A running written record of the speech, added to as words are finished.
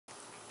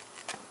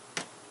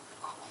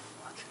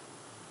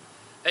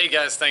Hey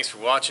guys, thanks for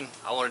watching.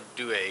 I wanted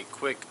to do a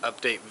quick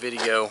update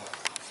video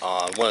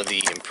on one of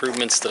the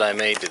improvements that I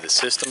made to the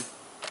system.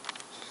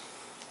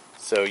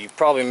 So you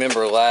probably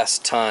remember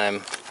last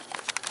time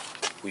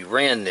we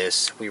ran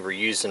this, we were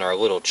using our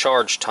little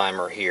charge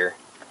timer here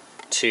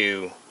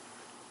to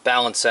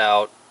balance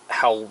out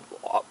how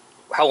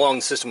long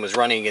the system was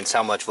running against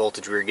how much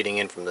voltage we were getting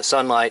in from the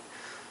sunlight,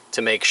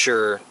 to make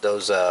sure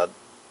those the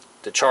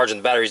charge in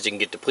the batteries didn't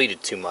get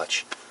depleted too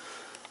much.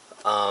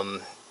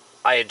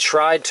 I had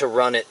tried to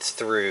run it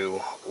through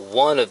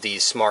one of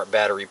these smart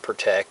battery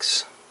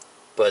protects,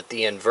 but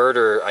the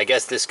inverter, I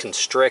guess this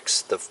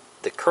constricts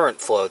the current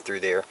flow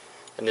through there,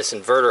 and this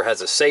inverter has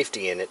a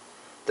safety in it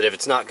that if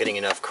it's not getting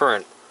enough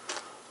current,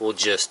 will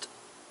just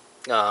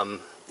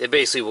it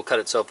basically will cut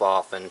itself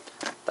off, and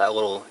that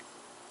little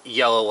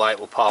yellow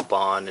light will pop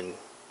on, and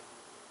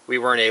we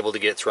weren't able to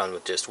get it to run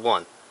with just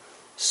one.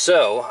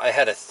 So I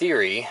had a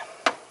theory,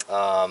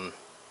 or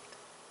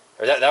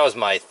that was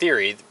my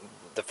theory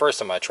the first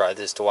time I tried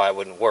this, to why it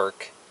wouldn't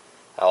work.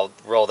 I'll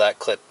roll that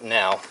clip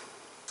now.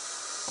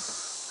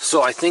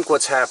 So I think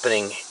what's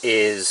happening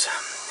is,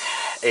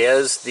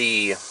 as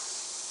the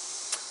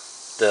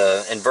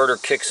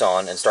inverter kicks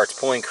on and starts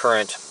pulling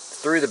current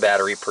through the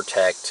battery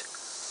protect,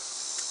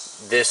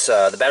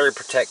 the battery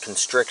protect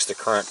constricts the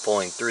current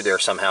flowing through there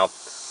somehow,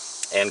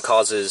 and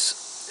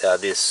causes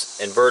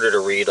this inverter to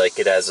read like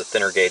it has a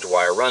thinner gauge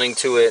wire running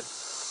to it,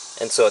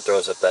 and so it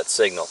throws up that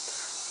signal.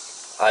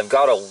 I've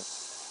got a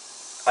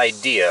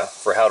idea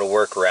for how to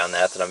work around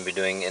that I'm going to be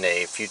doing in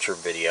a future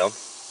video.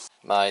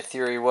 My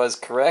theory was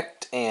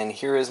correct, and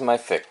here is my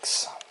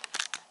fix.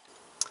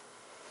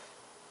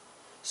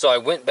 So I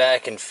went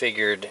back and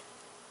figured,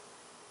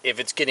 if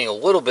it's getting a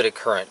little bit of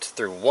current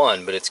through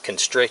one but it's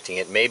constricting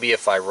it, maybe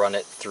if I run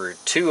it through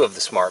two of the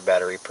smart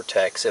battery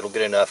protects, it'll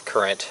get enough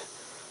current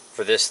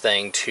for this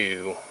thing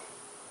to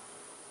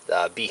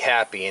be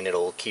happy and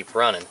it'll keep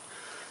running.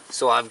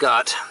 So I've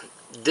got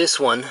this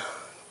one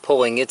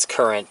pulling its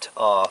current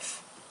off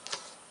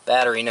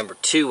battery number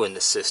 2 in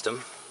the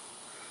system,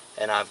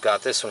 and I've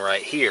got this one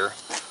right here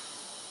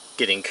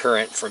getting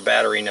current from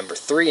battery number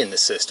 3 in the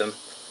system,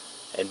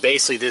 and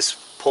basically this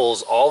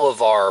pulls all of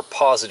our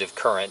positive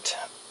current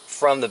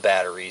from the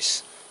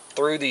batteries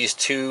through these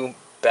two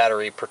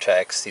battery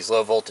protects, these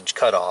low voltage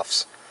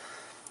cutoffs,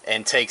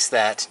 and takes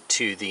that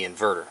to the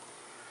inverter.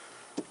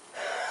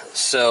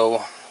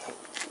 So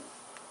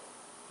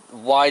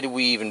why do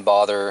we even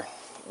bother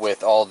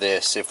with all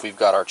this if we've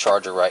got our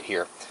charger right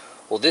here?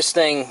 Well, this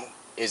thing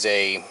is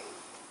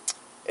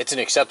it's an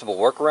acceptable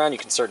workaround. You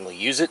can certainly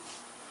use it,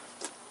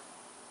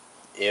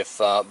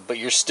 but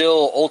you're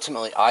still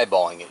ultimately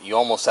eyeballing it. You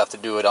almost have to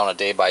do it on a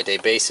day-by-day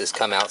basis.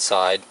 Come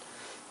outside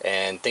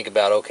and think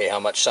about, okay, how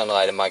much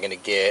sunlight am I going to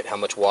get? How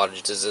much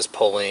wattage is this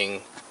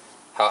pulling?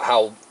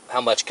 How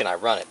much can I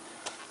run it?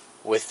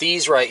 With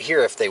these right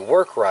here, if they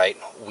work right,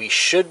 we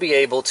should be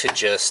able to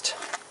just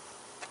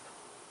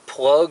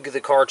plug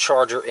the car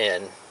charger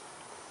in,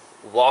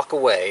 walk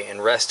away,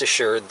 and rest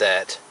assured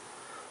that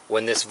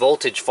when this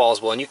voltage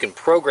falls, well, and you can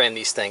program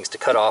these things to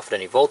cut off at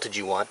any voltage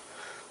you want.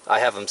 I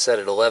have them set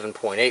at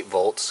 11.8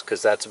 volts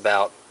because that's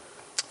about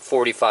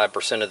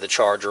 45% of the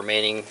charge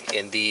remaining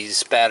in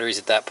these batteries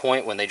at that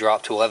point when they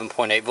drop to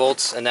 11.8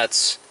 volts, and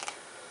that's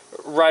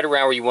right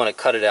around where you want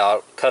to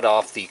cut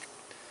off the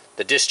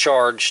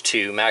discharge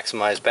to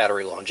maximize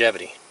battery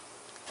longevity.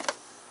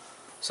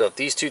 So if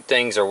these two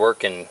things are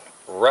working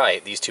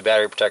right, these two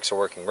battery protects are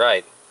working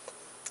right,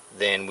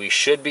 then we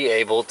should be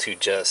able to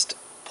just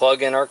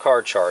plug in our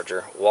car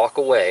charger, walk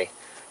away,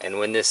 and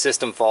when this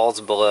system falls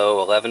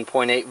below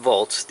 11.8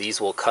 volts, these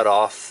will cut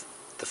off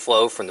the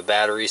flow from the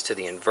batteries to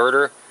the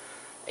inverter,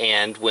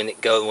 and when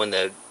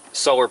the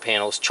solar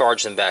panels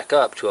charge them back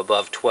up to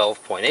above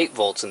 12.8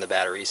 volts in the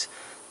batteries,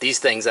 these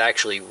things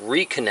actually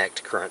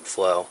reconnect current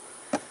flow,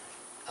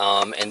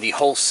 and the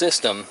whole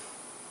system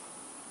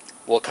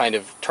will kind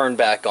of turn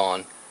back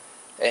on.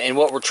 And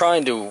what we're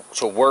trying to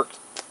work,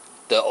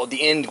 the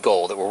end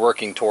goal that we're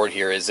working toward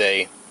here is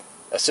a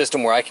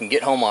system where I can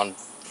get home on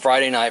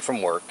Friday night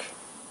from work,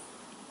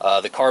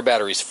 the car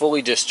battery's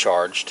fully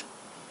discharged,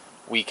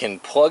 we can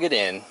plug it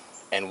in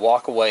and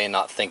walk away and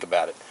not think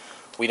about it.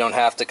 We don't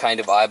have to kind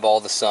of eyeball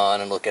the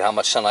sun and look at how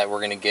much sunlight we're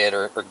going to get,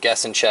 or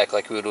guess and check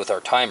like we would with our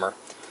timer.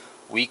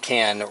 We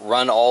can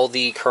run all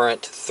the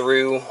current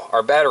through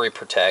our battery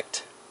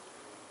protect,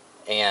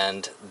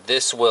 and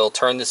this will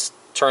turn the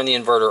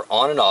inverter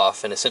on and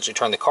off, and essentially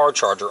turn the car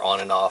charger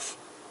on and off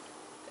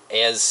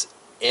as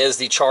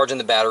the charge in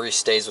the battery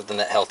stays within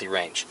that healthy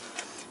range.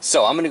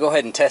 So I'm going to go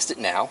ahead and test it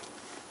now.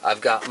 I've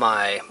got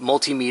my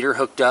multimeter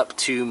hooked up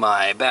to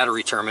my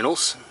battery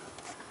terminals,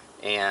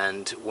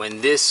 and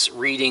when this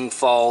reading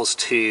falls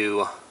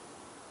to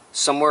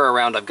somewhere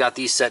around, I've got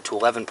these set to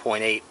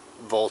 11.8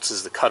 volts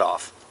as the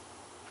cutoff.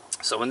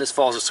 So when this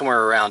falls to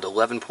somewhere around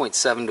 11.7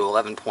 to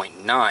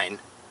 11.9,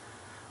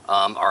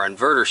 our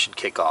inverter should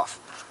kick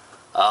off.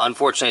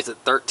 Unfortunately, it's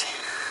at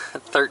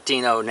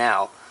 13.0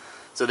 now.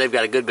 So they've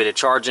got a good bit of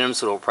charge in them,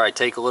 so it'll probably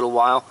take a little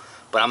while.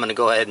 But I'm going to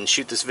go ahead and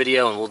shoot this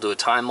video, and we'll do a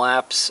time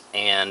lapse,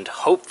 and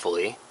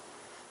hopefully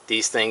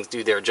these things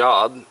do their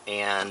job,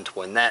 and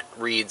when that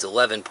reads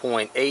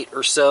 11.8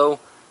 or so,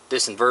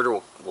 this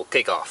inverter will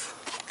kick off.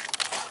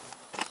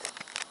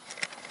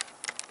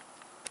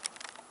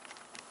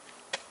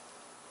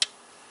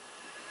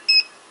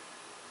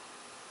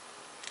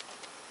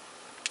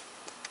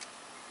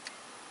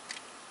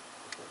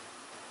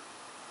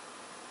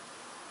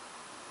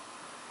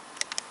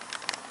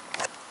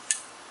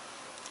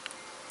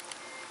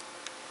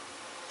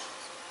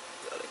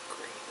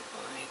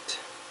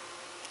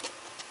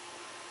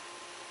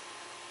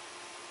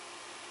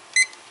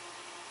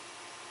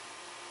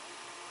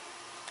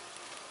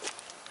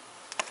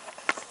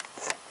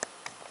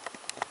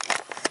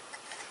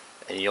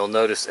 And you'll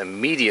notice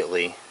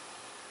immediately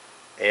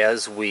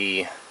as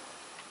we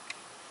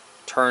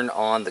turn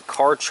on the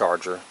car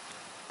charger,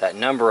 that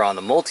number on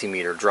the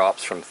multimeter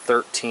drops from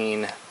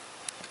 13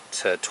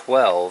 to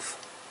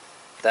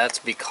 12. That's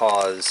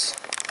because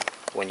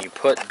when you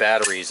put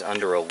batteries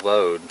under a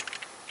load,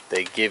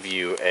 they give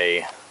you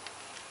a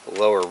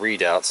lower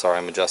readout. Sorry,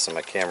 I'm adjusting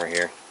my camera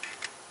here.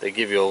 They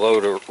give you a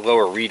lower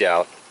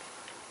readout.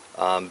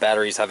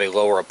 Batteries have a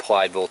lower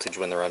applied voltage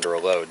when they're under a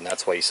load, and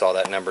that's why you saw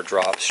that number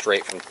drop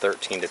straight from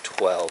 13 to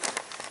 12.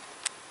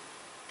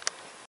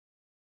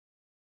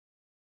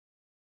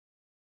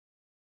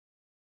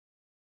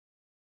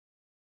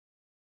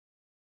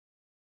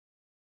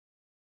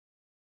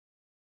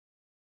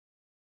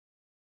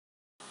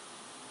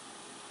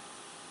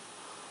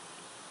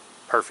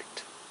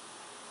 Perfect.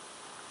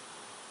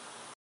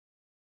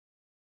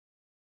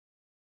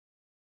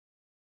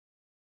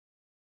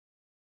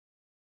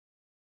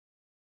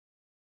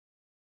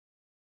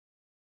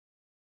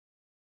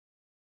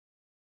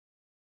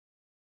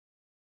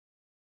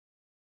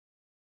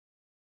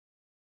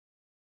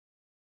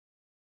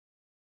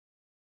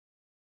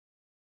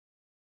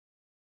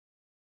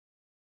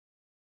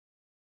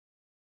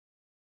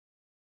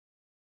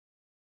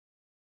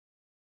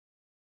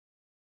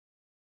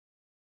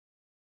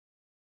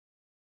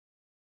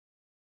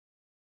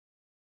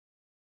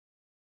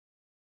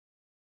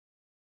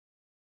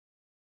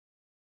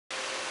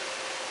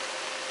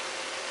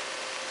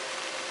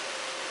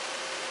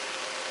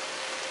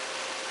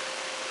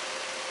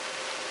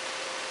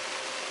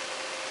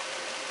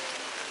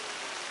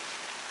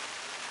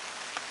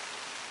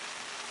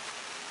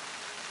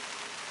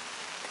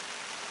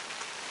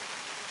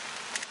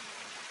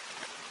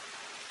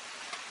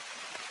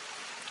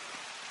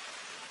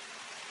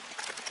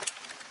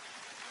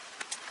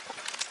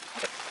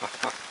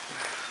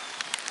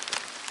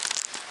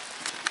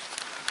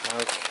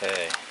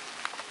 Okay.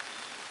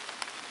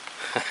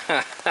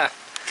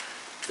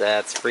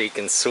 That's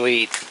freaking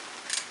sweet.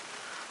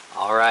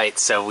 Alright,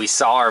 so we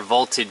saw our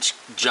voltage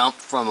jump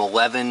from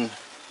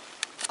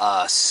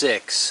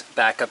 11.6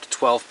 back up to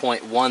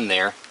 12.1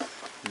 there.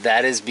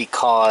 That is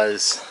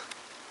because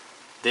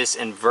this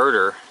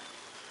inverter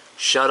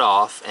shut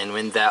off, and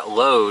when that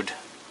load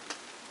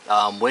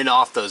went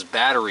off those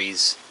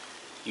batteries,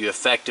 you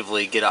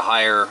effectively get a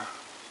higher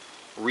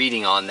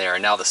reading on there.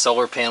 And now the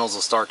solar panels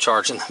will start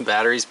charging the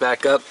batteries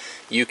back up.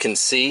 You can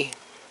see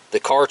the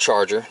car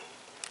charger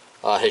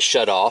has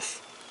shut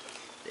off.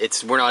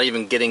 We're not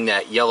even getting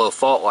that yellow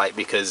fault light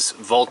because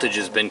voltage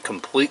has been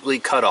completely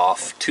cut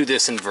off to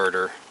this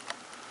inverter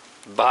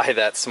by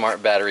that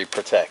Smart Battery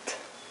Protect.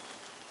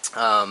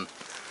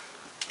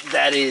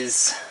 That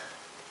is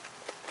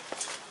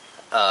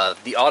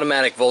the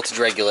automatic voltage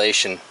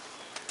regulation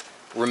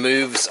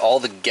removes all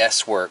the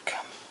guesswork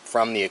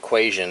from the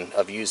equation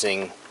of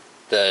using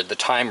the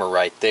timer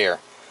right there.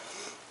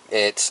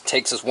 It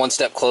takes us one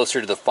step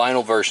closer to the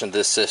final version of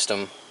this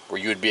system,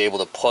 where you would be able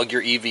to plug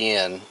your EV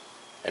in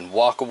and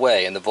walk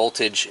away, and the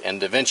voltage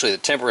and eventually the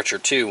temperature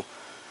too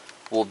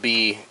will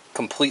be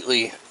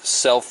completely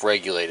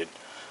self-regulated.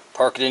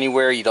 Park it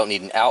anywhere. You don't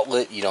need an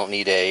outlet, you don't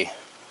need to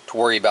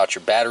worry about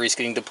your batteries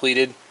getting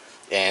depleted,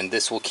 and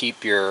this will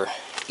keep your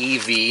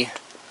EV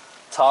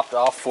topped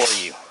off for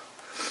you.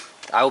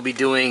 I will be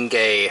doing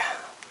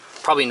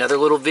probably another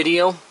little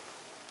video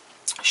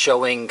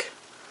showing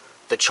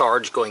the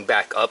charge going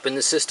back up in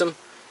the system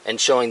and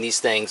showing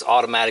these things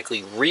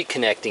automatically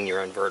reconnecting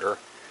your inverter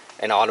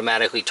and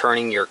automatically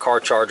turning your car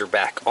charger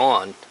back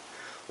on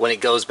when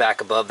it goes back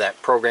above that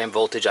program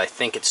voltage. I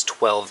think it's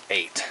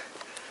 12.8.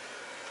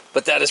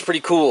 But that is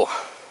pretty cool.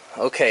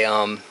 Okay,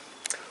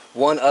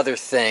 one other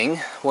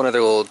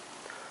little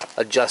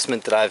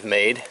adjustment that I've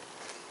made.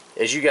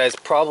 As you guys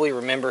probably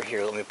remember,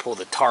 here, let me pull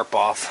the tarp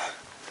off.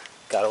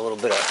 Got a little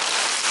bit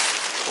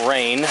of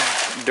rain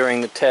during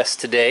the test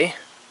today.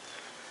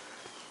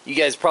 You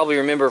guys probably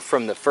remember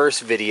from the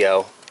first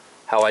video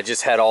how I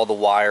just had all the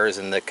wires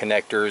and the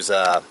connectors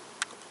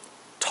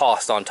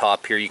tossed on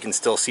top here. You can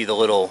still see the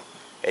little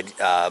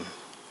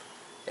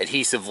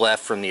adhesive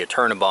left from the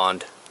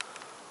Eternabond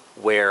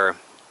where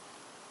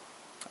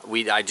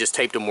I just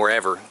taped them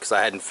wherever because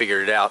I hadn't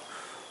figured it out.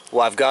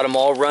 Well, I've got them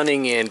all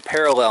running in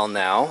parallel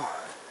now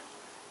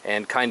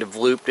and kind of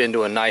looped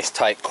into a nice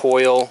tight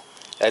coil.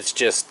 That's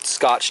just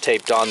scotch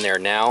taped on there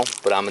now,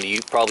 but I'm going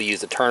to probably use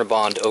the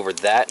Eternabond over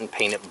that and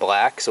paint it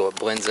black so it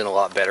blends in a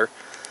lot better.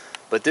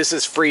 But this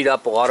has freed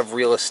up a lot of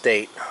real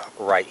estate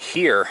right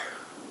here.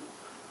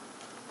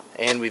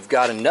 And we've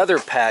got another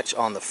patch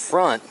on the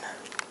front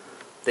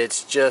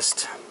that's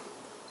just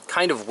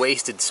kind of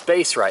wasted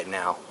space right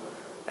now.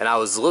 And I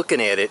was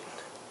looking at it,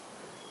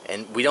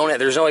 and we don't have,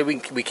 there's no way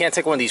we can't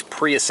take one of these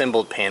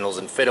pre-assembled panels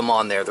and fit them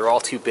on there. They're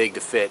all too big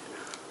to fit.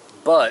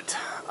 But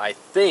I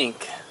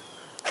think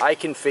I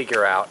can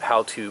figure out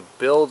how to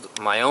build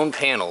my own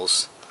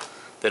panels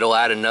that'll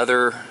add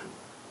another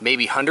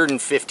maybe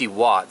 150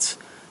 watts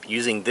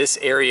using this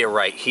area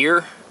right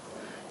here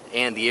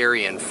and the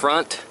area in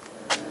front.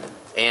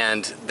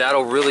 And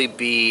that'll really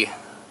be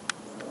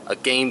a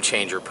game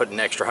changer, putting an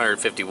extra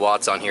 150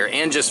 watts on here,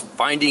 and just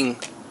finding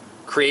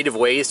creative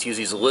ways to use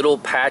these little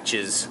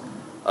patches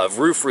of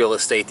roof real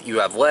estate that you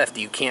have left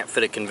that you can't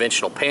fit a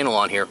conventional panel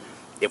on here.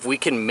 If we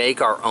can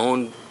make our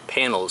own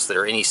panels that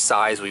are any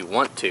size we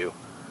want to,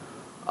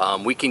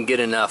 we can get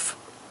enough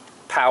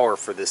power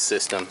for this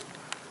system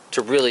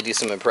to really do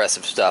some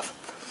impressive stuff.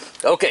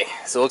 Okay,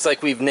 so it looks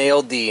like we've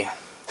nailed the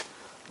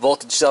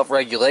voltage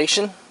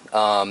self-regulation.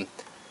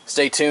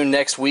 Stay tuned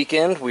next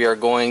weekend. We are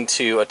going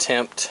to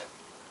attempt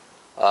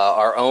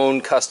our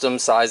own custom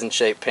size and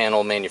shape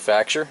panel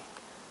manufacture.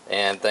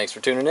 And thanks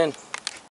for tuning in.